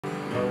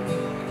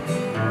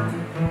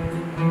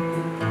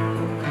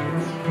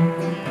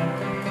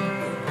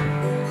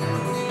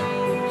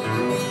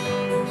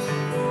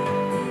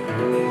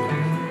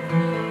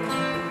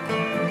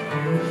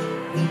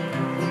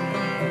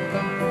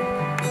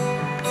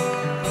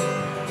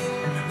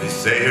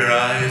say her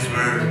eyes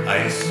were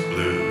ice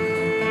blue.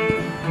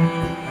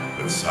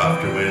 With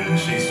softer when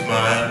she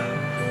smiled,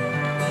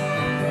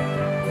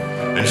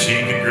 and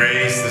she could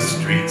grace the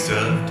streets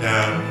of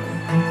town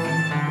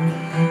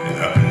in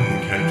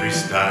up-and-country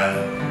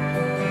style.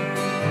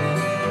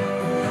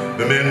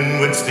 The men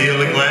would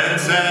steal a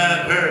glance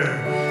at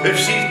her if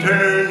she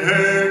turned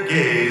her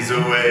gaze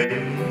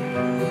away,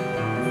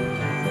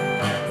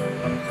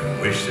 and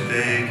wish that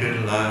they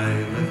could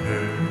lie with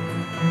her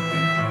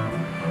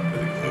for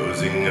the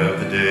closing of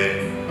the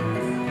day.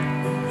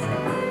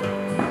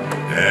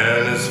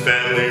 Anna's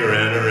family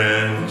ran a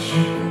ranch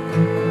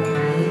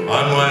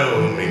on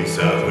Wyoming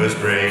southwest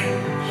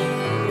range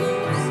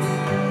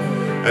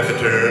at the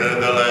turn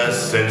of the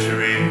last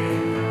century,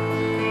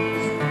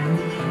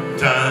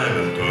 time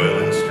of toil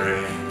and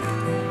strain.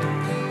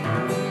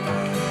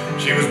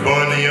 She was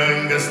born the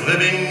youngest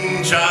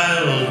living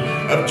child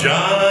of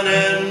John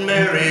and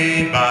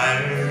Mary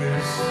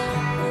Byers,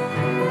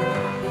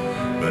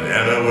 but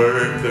Anna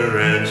worked the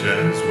ranch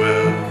as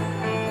well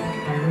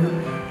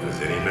as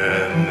any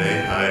man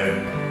they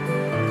hired.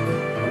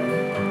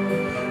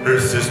 Her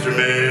sister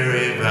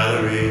Mary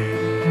Valerie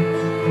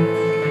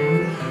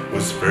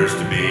was first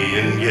to be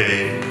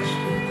engaged.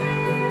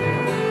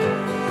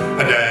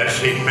 A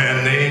dashing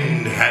man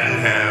named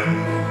Haddenham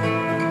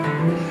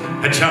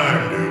had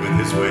charmed her with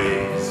his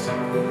ways.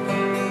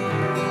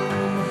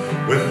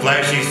 With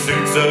flashy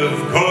suits of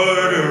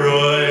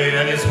corduroy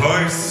and his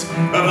horse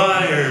of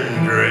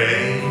iron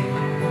gray,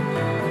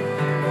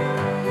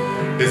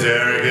 his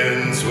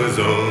arrogance was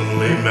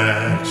only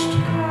matched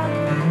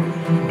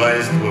by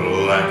his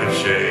total lack of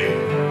shame.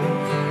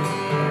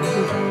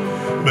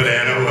 But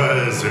Anna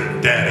was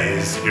her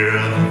daddy's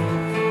girl,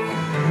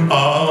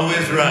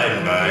 always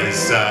riding by his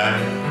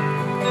side.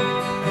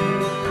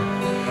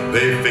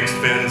 They fixed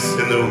fence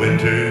in the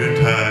winter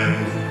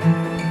time,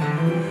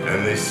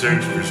 and they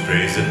searched for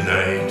strays at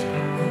night.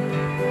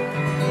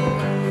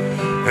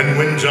 And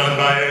when John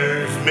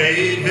Byers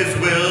made his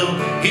will,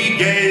 he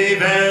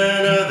gave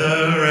Anna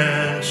the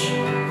ranch.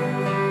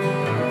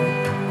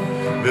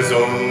 This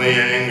only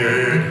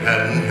angered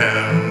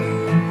Haddenham,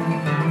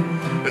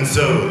 and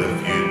so the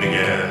feud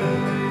began.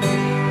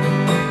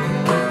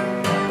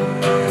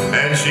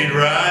 And she'd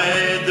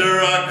ride the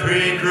Rock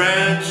Creek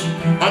Ranch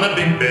on a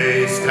big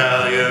bay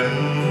stallion,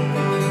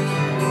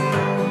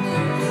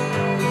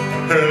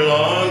 her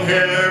long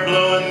hair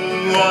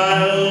blowing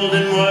wild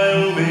in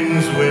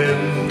Wyoming's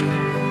wind,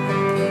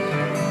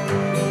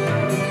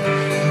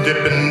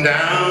 dipping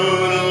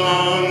down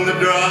along the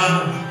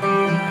drop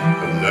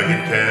of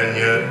Nugget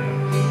Canyon,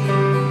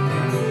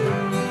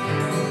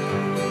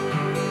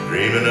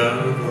 dreaming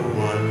of a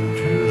one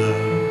true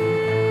love,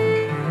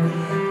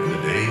 and the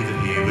day that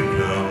he would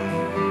come.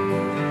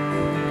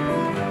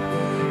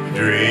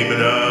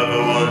 Dreaming of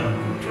a one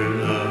true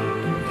love,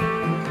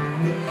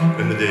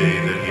 and the day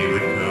that he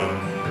would come.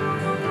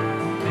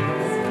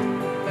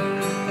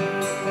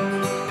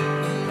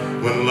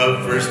 When love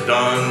first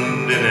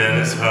dawned in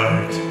Anna's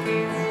heart,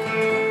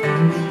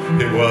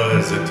 it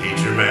was a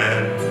teacher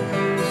man.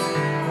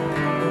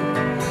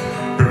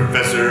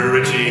 Professor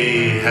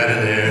Richey had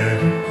an air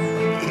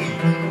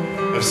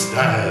of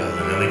style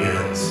and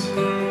elegance.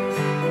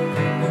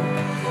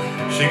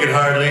 She could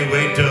hardly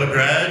wait till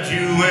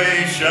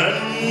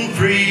graduation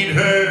freed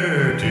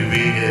her to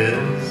be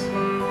his.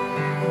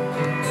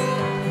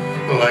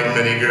 Like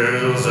many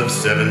girls of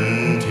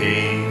 17,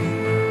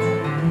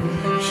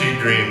 she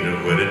dreamed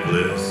of wedded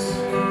bliss.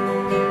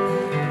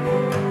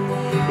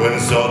 One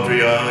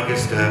sultry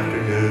August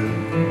afternoon,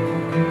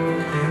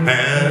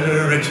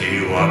 Anna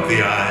Richey walked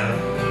the aisle.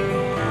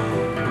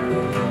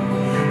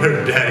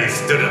 Her daddy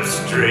stood up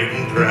straight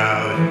and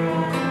proud.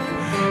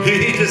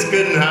 He just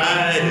couldn't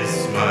hide his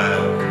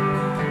smile.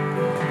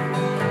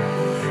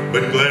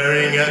 But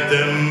glaring at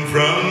them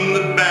from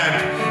the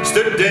back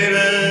stood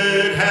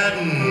David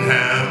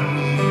Haddenham.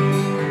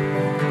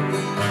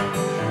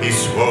 He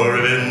swore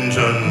revenge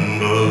on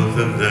both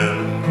of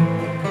them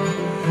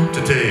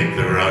to take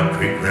the Rock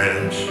Creek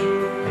Ranch.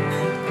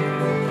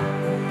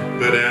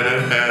 But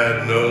Anna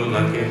had no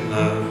luck in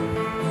love,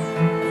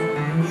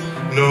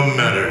 no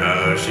matter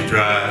how she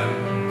tried.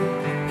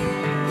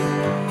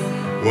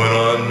 One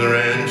on the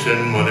ranch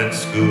and one at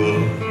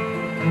school,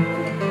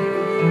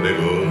 they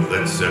both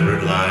led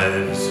separate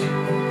lives.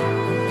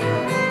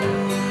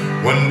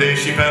 One day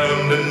she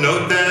found a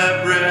note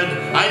that read,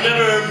 "I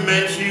never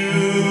meant you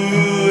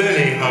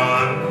any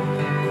harm."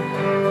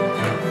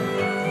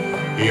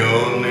 He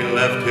only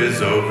left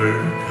his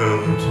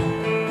overcoat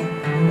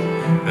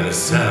and a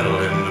saddle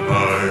in the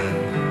barn.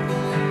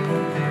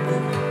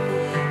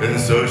 And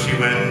so she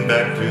went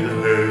back to the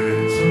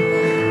herds,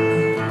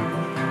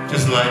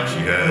 just like she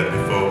had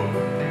before.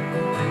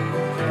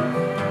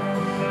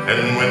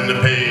 And when the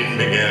pain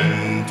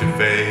began to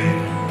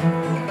fade,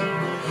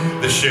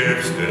 the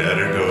sheriff stood at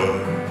her door.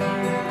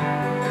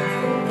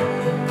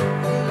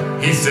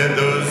 He said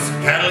those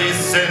cattle he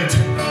sent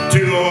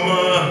to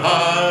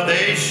Omaha,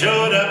 they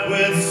showed up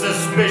with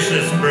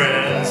suspicious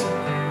brands.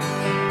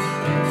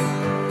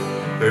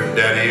 Her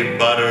daddy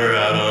bought her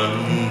out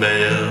on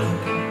bail,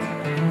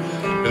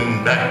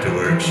 and back to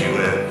work she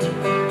went.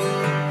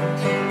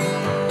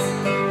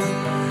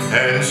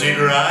 And she'd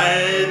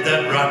ride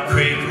that Rock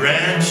Creek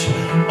ranch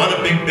on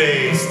a big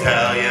bay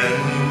stallion,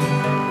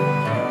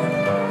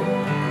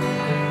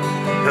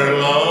 her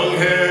long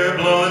hair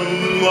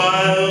blowing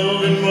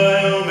wild in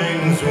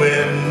Wyoming's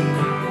wind,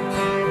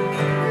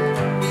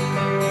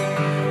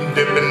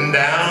 dipping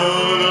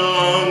down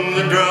along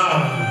the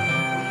draw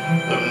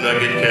of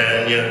Nugget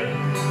Canyon,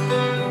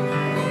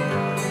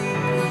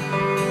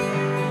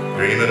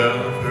 dreaming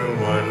of her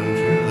one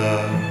true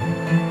love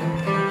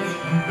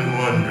and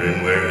wondering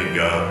where he'd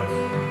gone.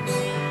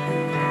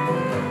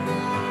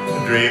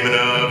 Dreaming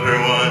of her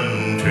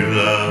one true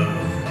love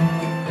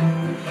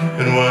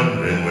and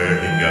wondering where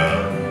he'd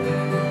gone.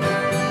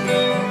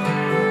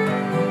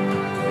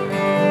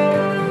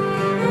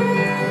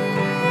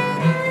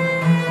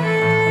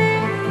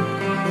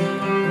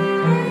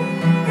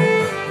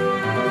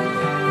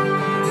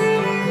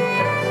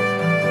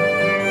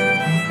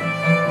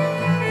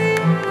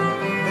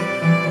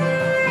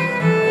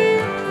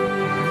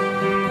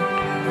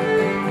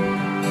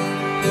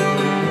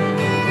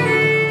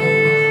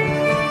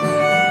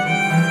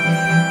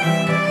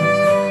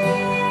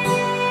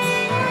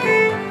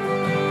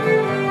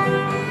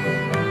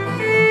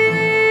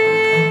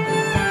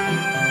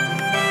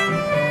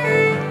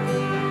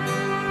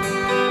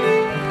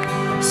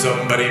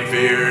 Somebody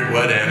feared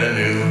what Anna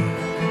knew,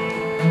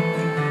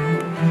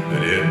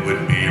 that it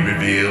would be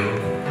revealed.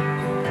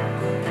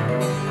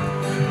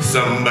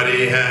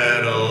 Somebody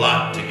had a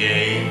lot to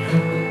gain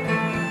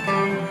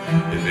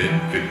if it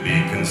could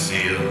be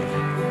concealed.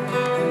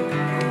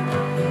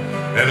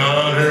 And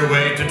on her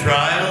way to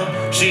trial,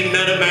 she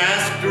met a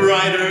masked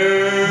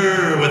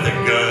rider with a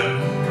gun.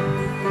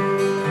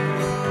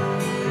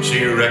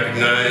 She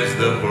recognized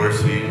the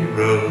horse he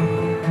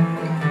rode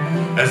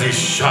as he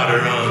shot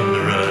her on the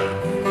run.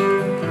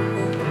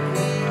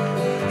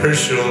 Her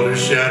shoulder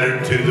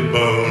shattered to the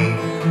bone,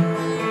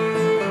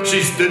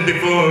 she stood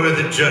before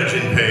the judge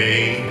in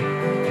pain.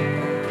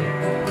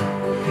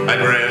 I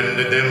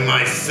branded them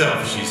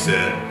myself, she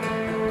said.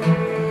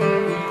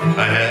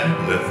 I had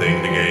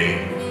nothing to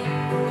gain.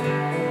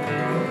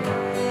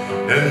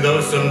 And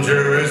though some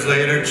jurors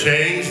later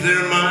changed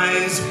their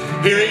minds,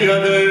 hearing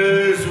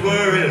others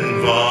were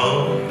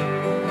involved,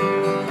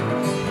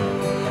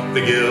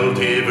 the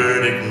guilty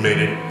verdict made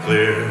it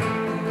clear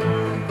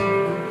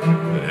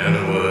that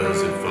Anna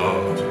was at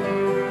fault.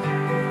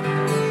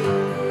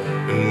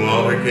 And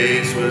while her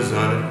case was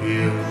on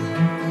appeal,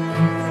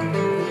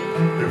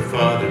 her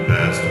father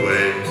passed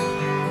away.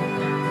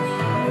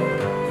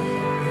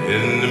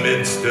 And in the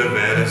midst of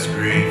Anna's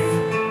grief,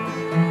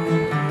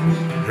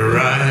 her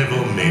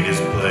rival made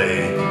his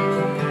play.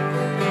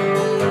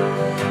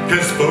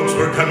 'Cause folks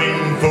were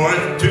coming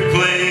forth to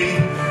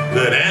claim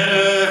that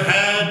Anna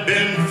had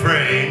been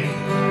framed.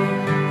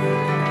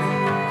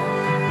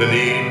 The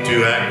need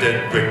to act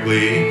had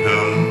quickly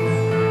come.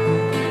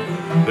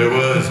 There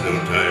was no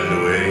time to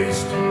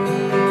waste.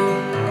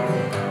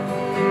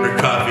 Her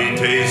coffee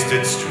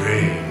tasted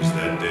strange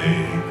that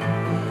day,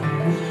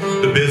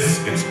 the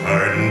biscuits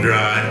hard and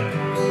dry.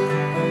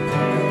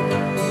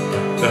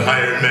 The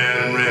hired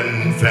man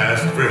ran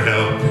fast for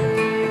help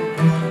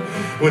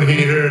when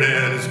he heard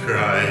Anna's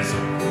cries.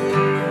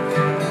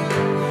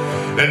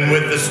 And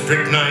with the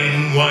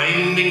strychnine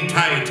winding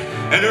tight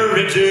and her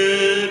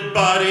rigid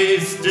body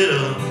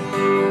still,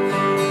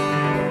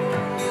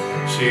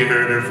 she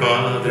heard her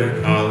father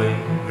calling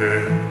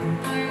her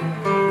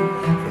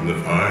from the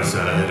far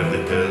side of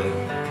the hill.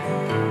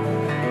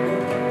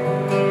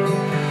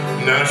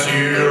 Now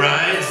she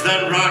rides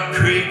that Rock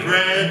Creek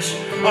ranch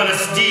on a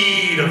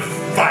steed of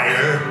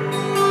fire,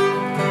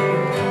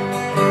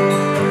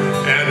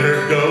 and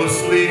her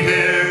ghostly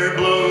hair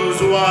blows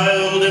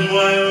wild in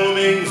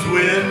Wyoming's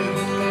wind,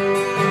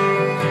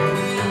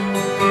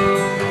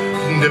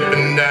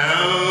 dipping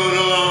down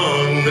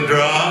along the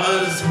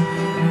draws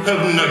of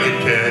Nugget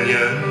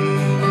Canyon,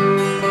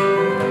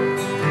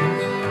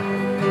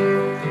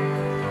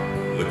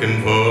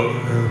 looking for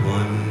her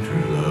one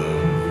true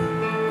love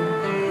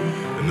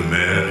and the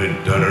man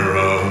who'd done her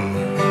wrong.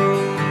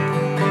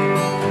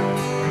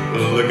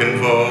 Looking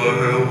for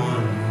her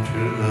one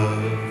true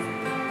love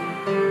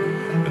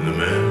and the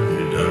man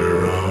who'd done her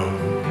wrong.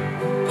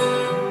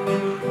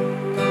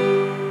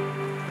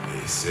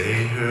 They say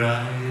her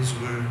eyes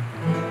were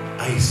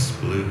ice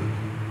blue,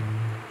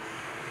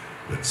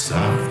 but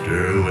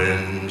softer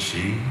when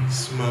she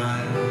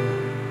smiled.